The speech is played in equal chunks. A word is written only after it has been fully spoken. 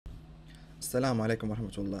Assalamu alaikum wa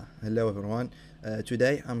rahmatullah. Hello everyone.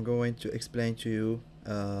 Today I'm going to explain to you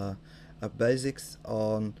basics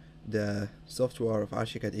on the software of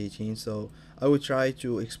ArchiCAD 18. So I will try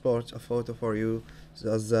to export a photo for you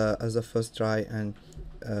as a first try, and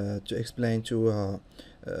to explain to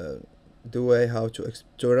the way how to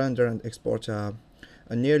render and export a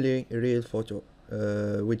nearly real photo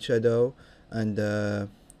with shadow and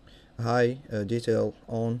high detail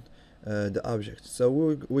on the object. So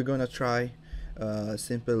we're gonna try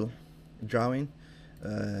simple drawing.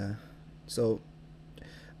 Uh, so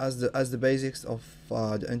as the basics of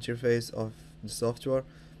the interface of the software,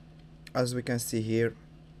 as we can see here,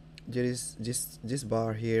 there is this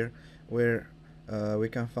bar here where we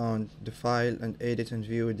can find the file and edit and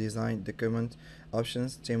view, design, document,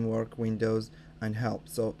 options, teamwork, windows, and help.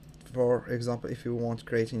 So for example, if you want to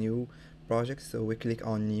create a new project, so we click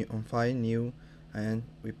on new, on file, new, and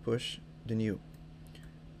we push the new.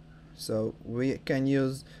 So we can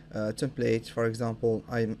use templates. For example,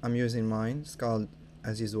 I'm using mine. It's called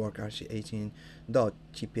as is work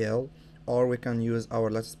archi18.tpl, or we can use our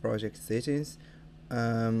latest project settings.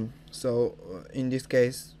 So in this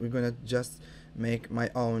case, we're gonna just make my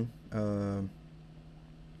own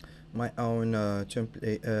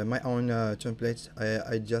template.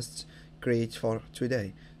 I just create for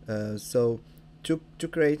today. So to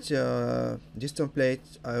create this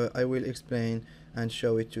template, I will explain and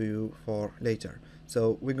show it to you for later.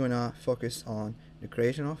 So we're gonna focus on the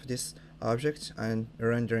creation of this object and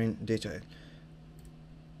rendering detail.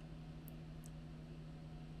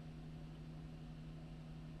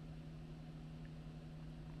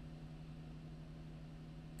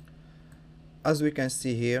 As we can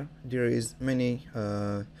see here, there is many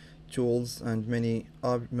tools and many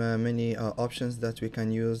options that we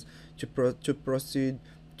can use to proceed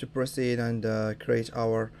and create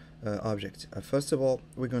our object. First of all,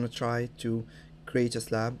 we're gonna try to create a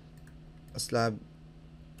slab,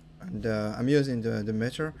 and I'm using the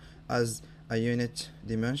meter as a unit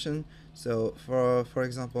dimension. So for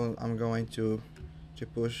example, I'm going to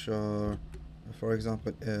push for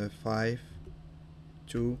example 5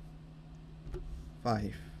 to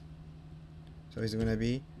 5. So it's gonna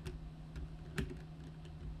be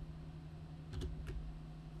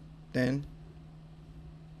 10.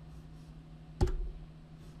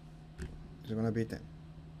 It's gonna be 10,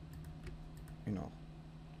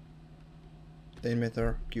 10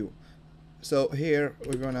 meter cube. So here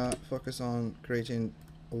we're gonna focus on creating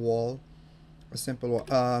a wall, a simple wall.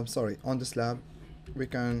 Sorry, on the slab we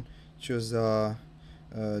can choose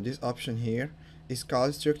this option here. It's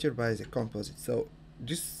called structure by the composite. So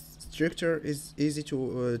this structure is easy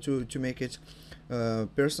to make it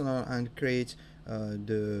personal and create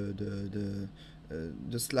the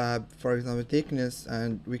slab, for example, thickness,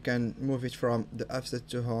 and we can move it from the offset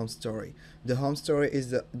to home story. The home story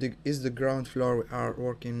is the ground floor. We are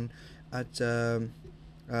working at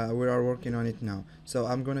we are working on it now. So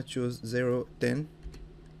I'm gonna choose 0, 10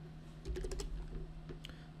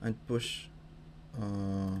 and push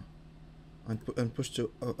and push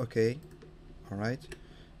to OK. Alright,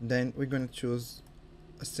 then we're gonna choose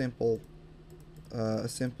a simple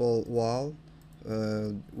wall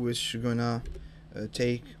which gonna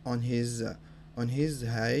take on his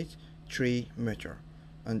height 3 meter,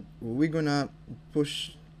 and we're gonna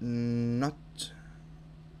push not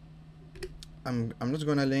I'm not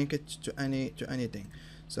gonna link it to anything.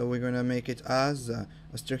 So we're gonna make it as a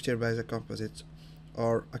structure by the composite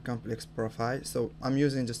or a complex profile. So I'm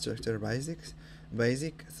using the structure basic.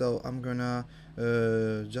 So I'm gonna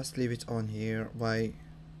just leave it on here by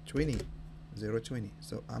 20.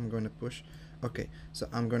 So I'm gonna push OK. So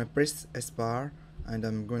I'm gonna press S-bar and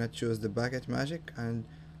I'm gonna choose the bucket magic, and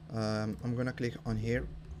I'm gonna click on here.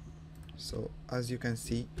 So as you can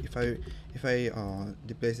see, if I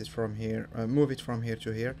deplace it from here, move it from here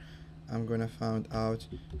to here, I'm gonna find out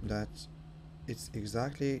that it's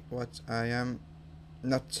exactly what I am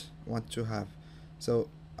not want to have.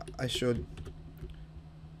 So I should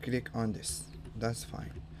click on this. That's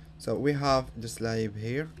fine. So we have the slab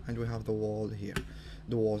here and we have the walls here.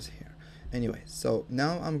 Anyway, so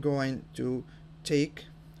now I'm going to take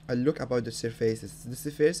a look about the surfaces. The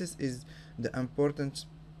surfaces is the important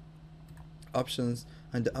options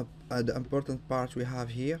and the important part we have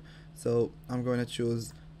here. So I'm going to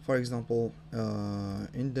choose, for example,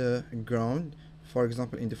 in the ground, for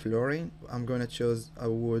example in the flooring, I'm going to choose a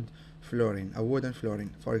wooden flooring.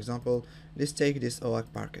 For example, let's take this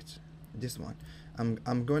oak parquet, this one.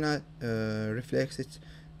 I'm gonna reflect it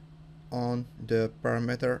on the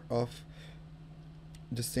parameter of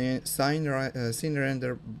the scene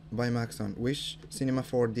render by Maxon, which Cinema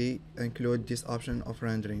 4D include this option of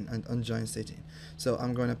rendering and engine setting. So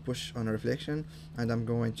I'm gonna push on a reflection, and I'm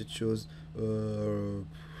going to choose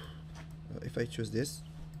if I choose this,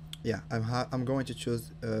 yeah, I'm going to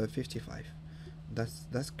choose 55. That's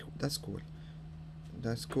cool.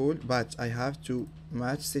 That's cool, but I have to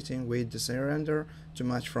match setting with the scene render to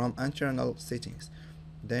match from internal settings.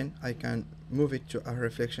 Then I can move it to a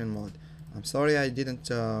reflection mode. I'm sorry I didn't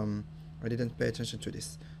pay attention to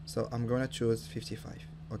this. So I'm gonna choose 55.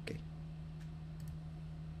 Okay.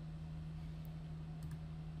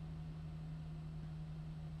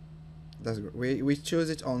 That's good. We choose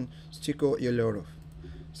it on Stico Yellow Roof.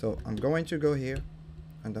 So I'm going to go here,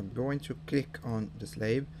 and I'm going to click on the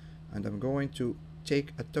slab, and I'm going to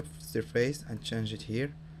take a top surface and change it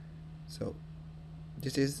here. So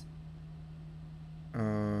this is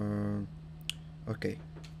okay.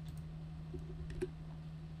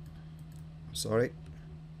 Sorry.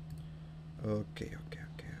 Okay.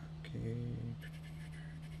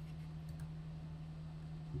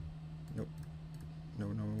 No.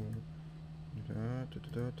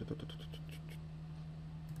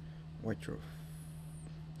 White roof.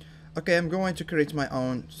 Okay, I'm going to create my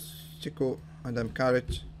own sticker, and I'm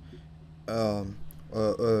carrot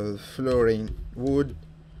flooring,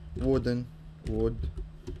 wooden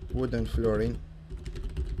flooring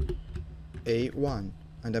A1,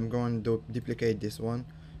 and I'm going to duplicate this one,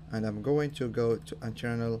 and I'm going to go to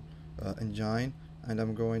internal engine, and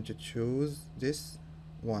I'm going to choose this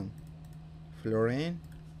one, flooring,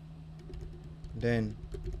 then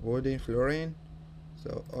wooden flooring.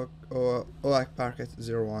 So OAC parquet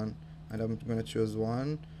 01, and I'm gonna choose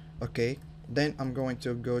 1. Okay, then I'm going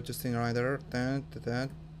to go to scene render,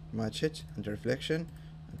 match it and reflection,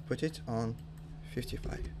 and put it on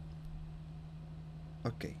 55.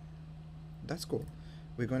 Okay, that's cool.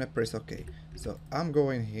 We're gonna press OK. So I'm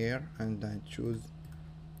going here and then choose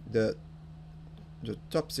the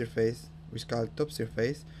top surface, which is called top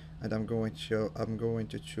surface, and I'm going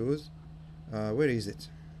to choose where is it?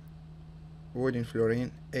 Wooden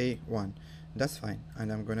flooring A1. That's fine,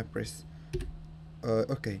 and I'm gonna press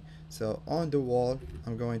OK. So on the wall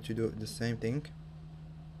I'm going to do the same thing.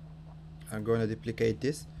 I'm gonna duplicate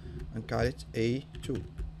this and call it A2.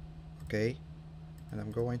 Okay, and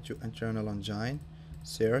I'm going to internal engine,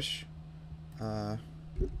 search wall.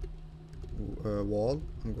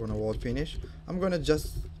 I'm gonna wall finish. I'm gonna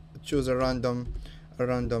just choose a random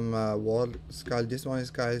wall. It's called, this one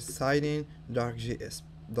is called siding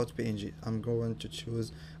darkgs.png. I'm going to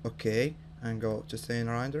choose OK and go to scene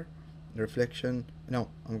render, reflection. No,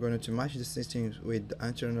 I'm going to match the settings with the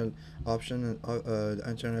internal option, the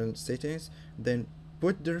internal settings, then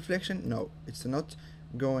put the reflection. No, it's not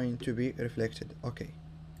going to be reflected. Okay,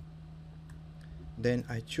 then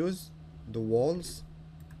I choose the walls,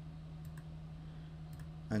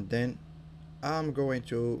 and then I'm going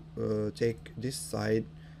to take this side,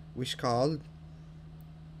 which called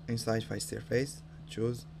inside face surface,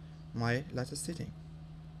 choose my lattice setting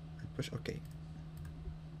and push OK.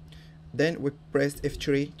 Then we press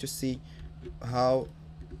F3 to see how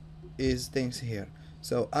is things here.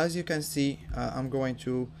 So as you can see, I'm going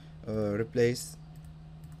to replace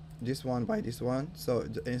this one by this one, so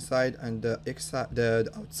the inside and the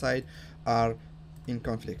outside are in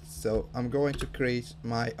conflict. So I'm going to create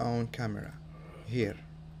my own camera here,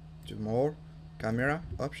 to more camera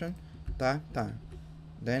option,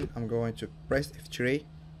 then I'm going to press F3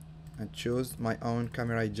 and choose my own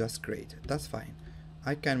camera I just created. That's fine,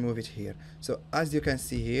 I can move it here. So as you can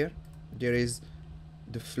see here, there is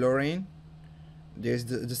the flooring, there's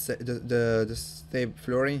the slab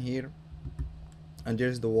flooring here, and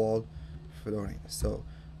there's the wall flooring. So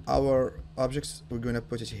our objects, we're gonna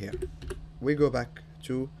put it here. We go back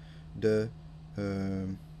to the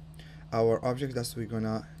our object that we're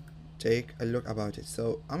gonna take a look about it.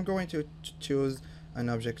 So I'm going to choose an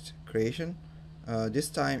object creation. This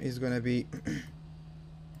time is gonna be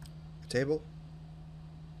a table.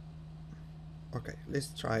 Okay, let's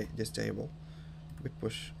try this table. We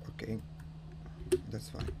push OK, that's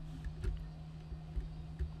fine.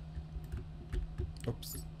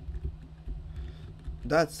 Oops,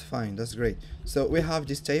 that's fine, that's great. So we have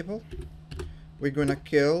this table. We're gonna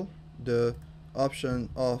kill the option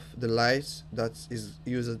of the light that is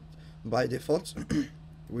used by default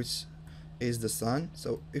which is the sun.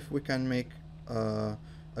 So if we can make a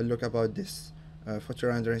look about this photo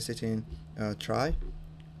rendering setting, try,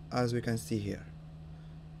 as we can see here.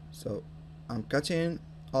 So I'm cutting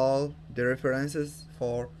all the references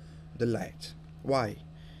for the light. Why?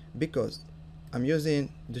 Because I'm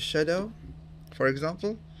using the shadow, for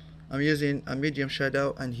example, I'm using a medium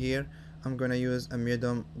shadow, and here I'm gonna use a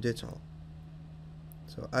medium detail.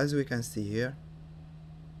 So as we can see here,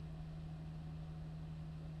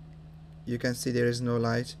 you can see there is no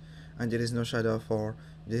light and there is no shadow for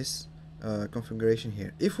this configuration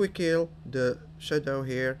here. If we kill the shadow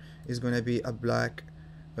here, is gonna be a black,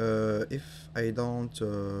 if I don't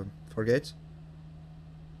forget.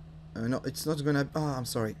 No, it's not gonna, I'm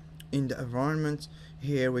sorry. In the environment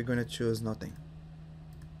here, we're gonna choose nothing.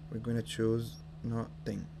 We're gonna choose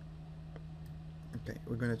nothing. Okay,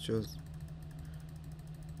 we're gonna choose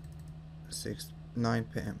 9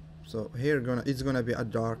 p.m. So here it's gonna be a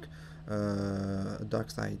dark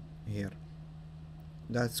side here.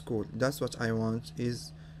 That's cool. That's what I want,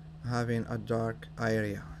 is having a dark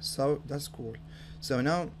area. So that's cool. So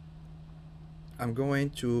now I'm going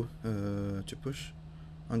to push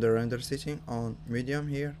on the render setting on medium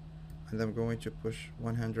here, and I'm going to push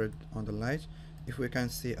 100 on the light. If we can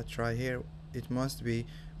see a try here, it must be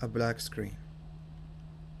a black screen.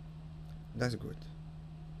 That's good.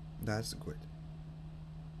 That's good.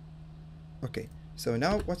 Okay, so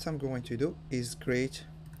now what I'm going to do is create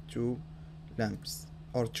 2 lamps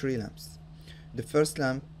or 3 lamps. The first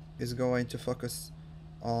lamp is going to focus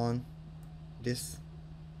on this.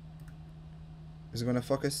 Is going to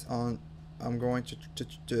focus on. I'm going to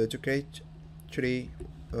create 3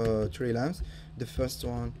 lamps. The first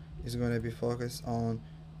one is going to be focused on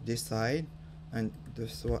this side, and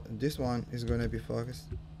this one is going to be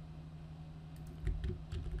focused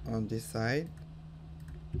on this side,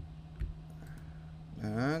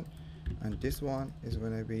 and this one is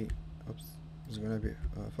going to be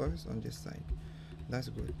focused on this side. That's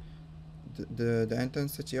good. The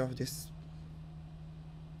intensity of this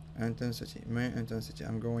main intensity,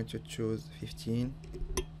 I'm going to choose 15.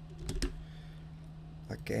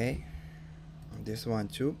 Okay, and this one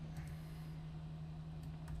too,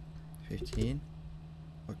 15.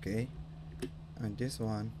 Okay, and this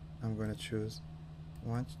one I'm gonna choose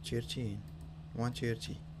 113.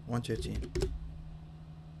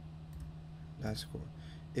 That's cool.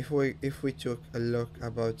 If we took a look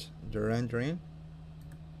about the rendering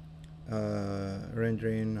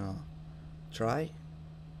try,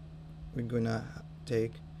 we're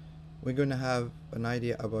gonna have an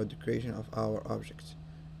idea about the creation of our object.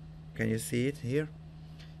 Can you see it here?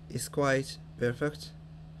 It's quite perfect,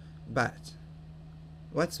 but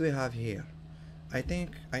what we have here, I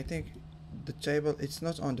think the table, it's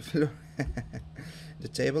not on the floor. The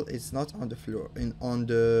table is not on the floor, on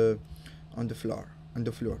the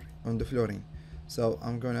flooring. So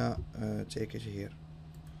I'm gonna take it here.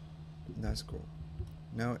 That's cool.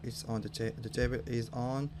 Now it's on the table is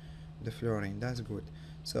on the flooring. That's good.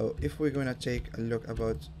 So if we're gonna take a look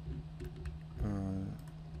about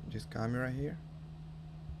this camera here,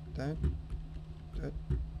 that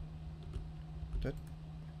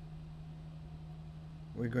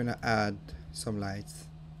we're gonna add some lights.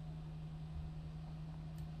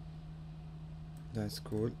 That's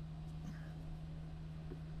cool.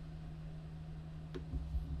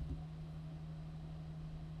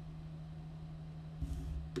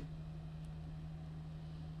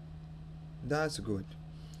 That's good.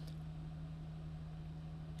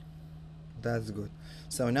 That's good.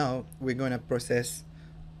 So now we're gonna process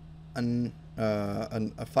a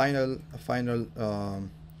final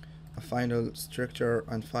structure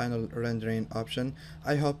and final rendering option.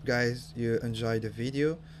 I hope guys you enjoyed the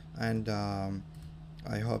video, and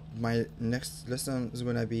I hope my next lesson is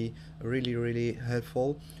gonna be really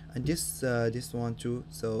helpful, and this one too.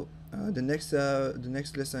 So the next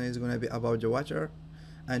lesson is gonna be about the water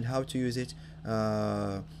and how to use it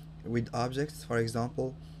with objects, for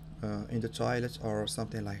example in the toilet or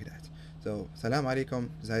something like that. So salam alaikum,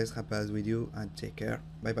 Zayed Khabbaz with you, and take care.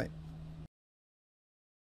 Bye bye.